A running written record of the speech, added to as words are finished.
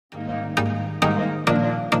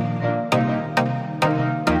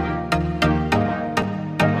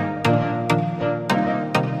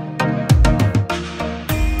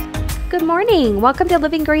Good morning. Welcome to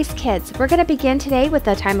Living Grace Kids. We're going to begin today with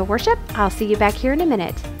a time of worship. I'll see you back here in a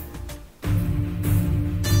minute.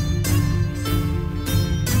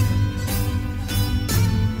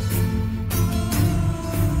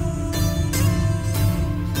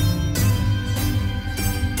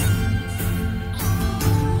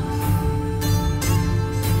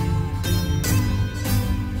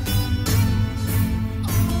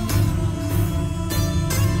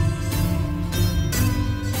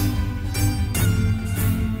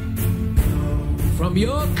 From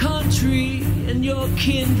your country and your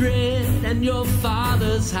kindred and your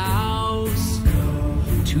father's house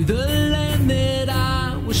to the land that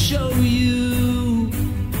I will show you.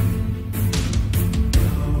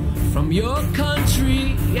 From your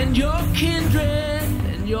country and your kindred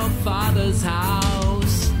and your father's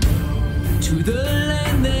house to the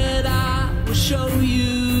land that I will show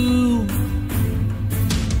you.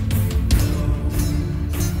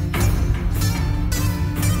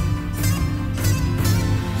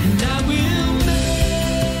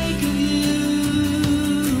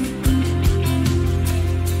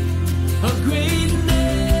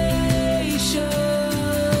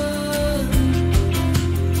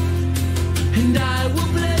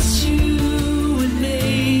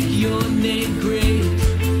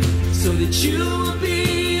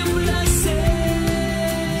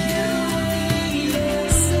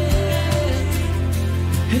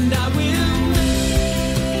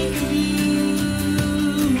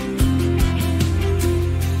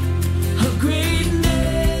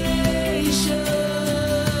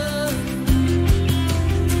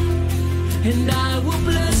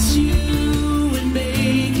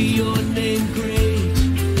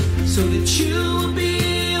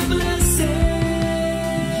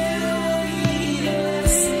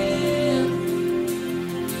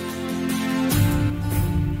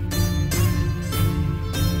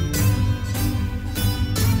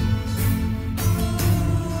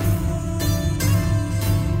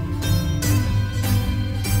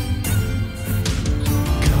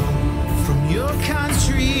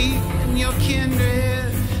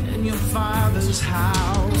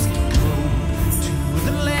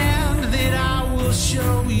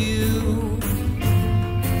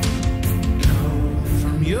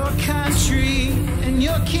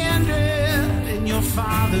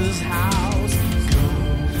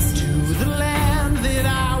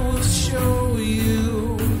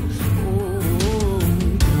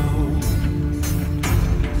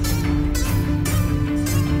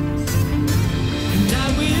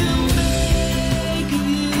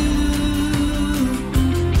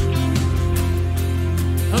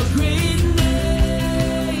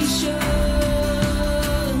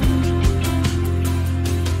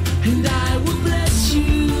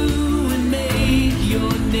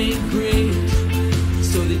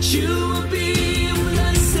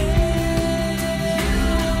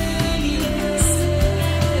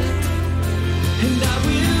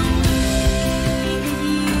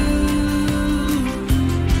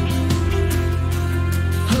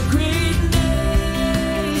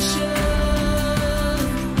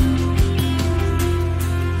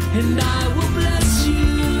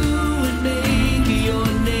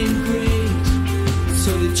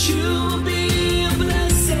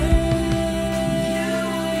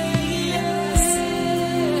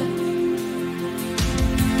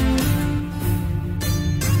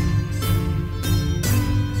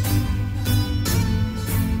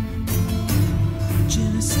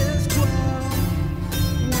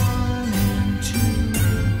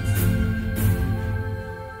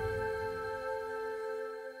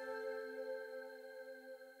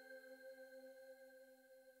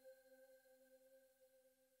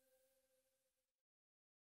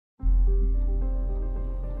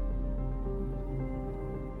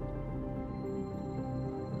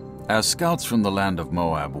 As scouts from the land of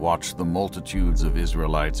Moab watched the multitudes of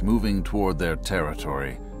Israelites moving toward their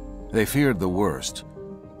territory, they feared the worst.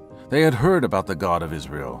 They had heard about the God of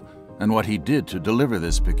Israel and what he did to deliver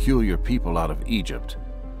this peculiar people out of Egypt,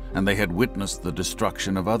 and they had witnessed the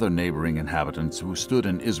destruction of other neighboring inhabitants who stood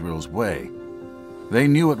in Israel's way. They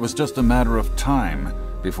knew it was just a matter of time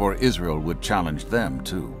before Israel would challenge them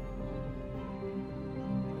too.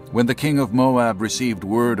 When the king of Moab received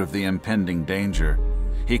word of the impending danger,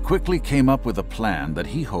 he quickly came up with a plan that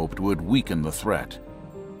he hoped would weaken the threat.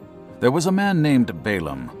 There was a man named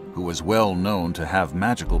Balaam who was well known to have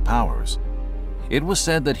magical powers. It was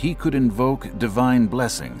said that he could invoke divine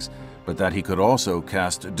blessings, but that he could also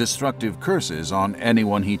cast destructive curses on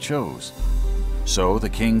anyone he chose. So the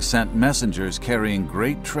king sent messengers carrying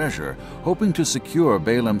great treasure, hoping to secure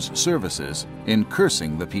Balaam's services in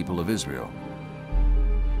cursing the people of Israel.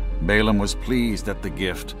 Balaam was pleased at the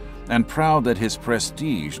gift and proud that his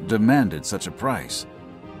prestige demanded such a price.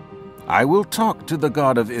 "I will talk to the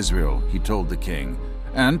God of Israel," he told the king,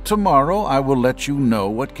 "and tomorrow I will let you know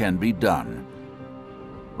what can be done."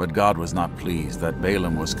 But God was not pleased that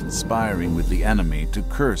Balaam was conspiring with the enemy to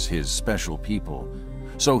curse his special people.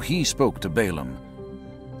 So he spoke to Balaam,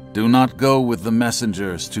 "Do not go with the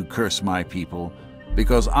messengers to curse my people,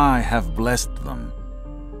 because I have blessed them."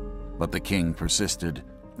 But the king persisted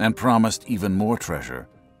and promised even more treasure,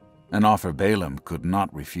 an offer Balaam could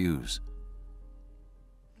not refuse.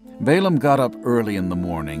 Balaam got up early in the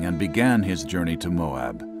morning and began his journey to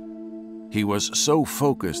Moab. He was so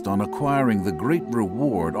focused on acquiring the great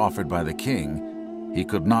reward offered by the king, he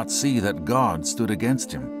could not see that God stood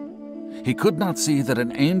against him. He could not see that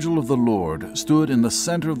an angel of the Lord stood in the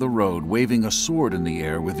center of the road waving a sword in the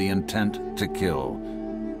air with the intent to kill.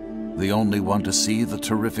 The only one to see the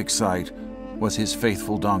terrific sight was his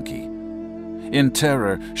faithful donkey. In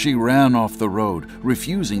terror, she ran off the road,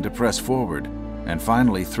 refusing to press forward, and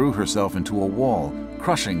finally threw herself into a wall,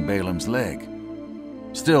 crushing Balaam's leg.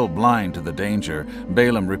 Still blind to the danger,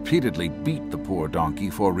 Balaam repeatedly beat the poor donkey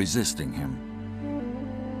for resisting him.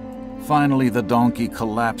 Finally, the donkey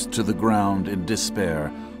collapsed to the ground in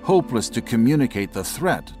despair, hopeless to communicate the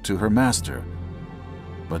threat to her master.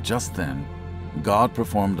 But just then, God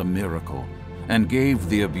performed a miracle and gave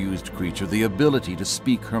the abused creature the ability to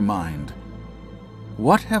speak her mind.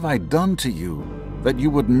 "What have I done to you that you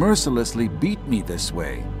would mercilessly beat me this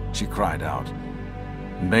way?" she cried out.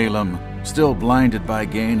 Balaam, still blinded by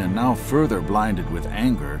gain and now further blinded with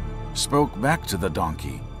anger, spoke back to the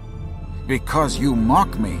donkey. "Because you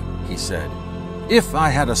mock me," he said. "If I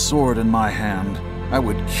had a sword in my hand, I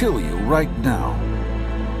would kill you right now."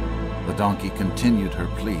 The donkey continued her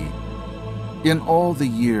plea. "In all the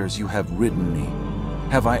years you have ridden me,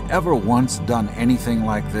 have I ever once done anything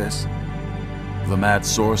like this?" The mad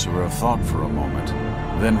sorcerer thought for a moment,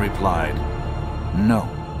 then replied, "No."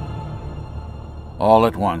 All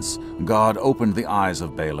at once, God opened the eyes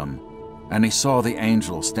of Balaam, and he saw the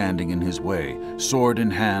angel standing in his way, sword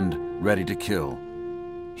in hand, ready to kill.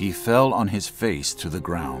 He fell on his face to the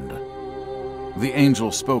ground. The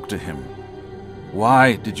angel spoke to him.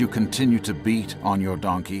 "Why did you continue to beat on your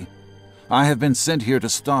donkey? I have been sent here to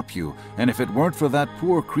stop you, and if it weren't for that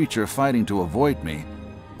poor creature fighting to avoid me,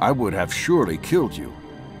 I would have surely killed you,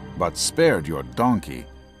 but spared your donkey."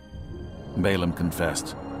 Balaam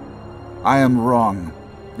confessed, "I am wrong.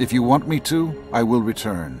 If you want me to, I will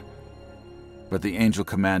return." But the angel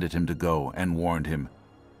commanded him to go and warned him,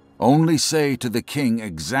 "Only say to the king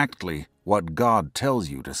exactly what God tells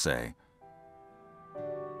you to say."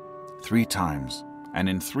 3 times, and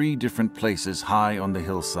in 3 different places high on the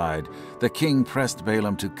hillside, the king pressed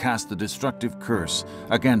Balaam to cast a destructive curse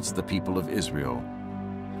against the people of Israel.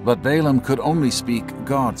 But Balaam could only speak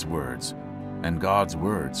God's words, and God's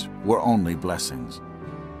words were only blessings.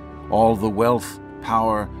 All the wealth,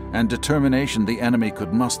 power, and determination the enemy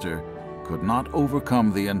could muster could not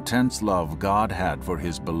overcome the intense love God had for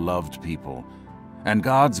his beloved people, and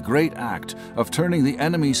God's great act of turning the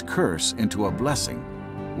enemy's curse into a blessing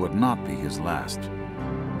would not be his last.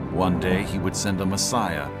 One day he would send a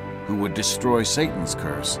Messiah who would destroy Satan's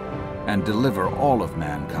curse and deliver all of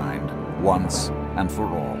mankind once and for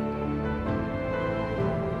all.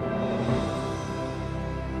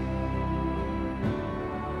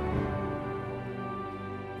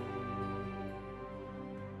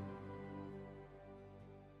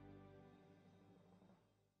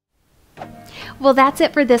 Well, that's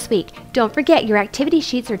it for this week. Don't forget your activity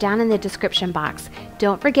sheets are down in the description box.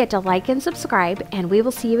 Don't forget to like and subscribe, and we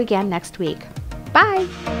will see you again next week. Bye!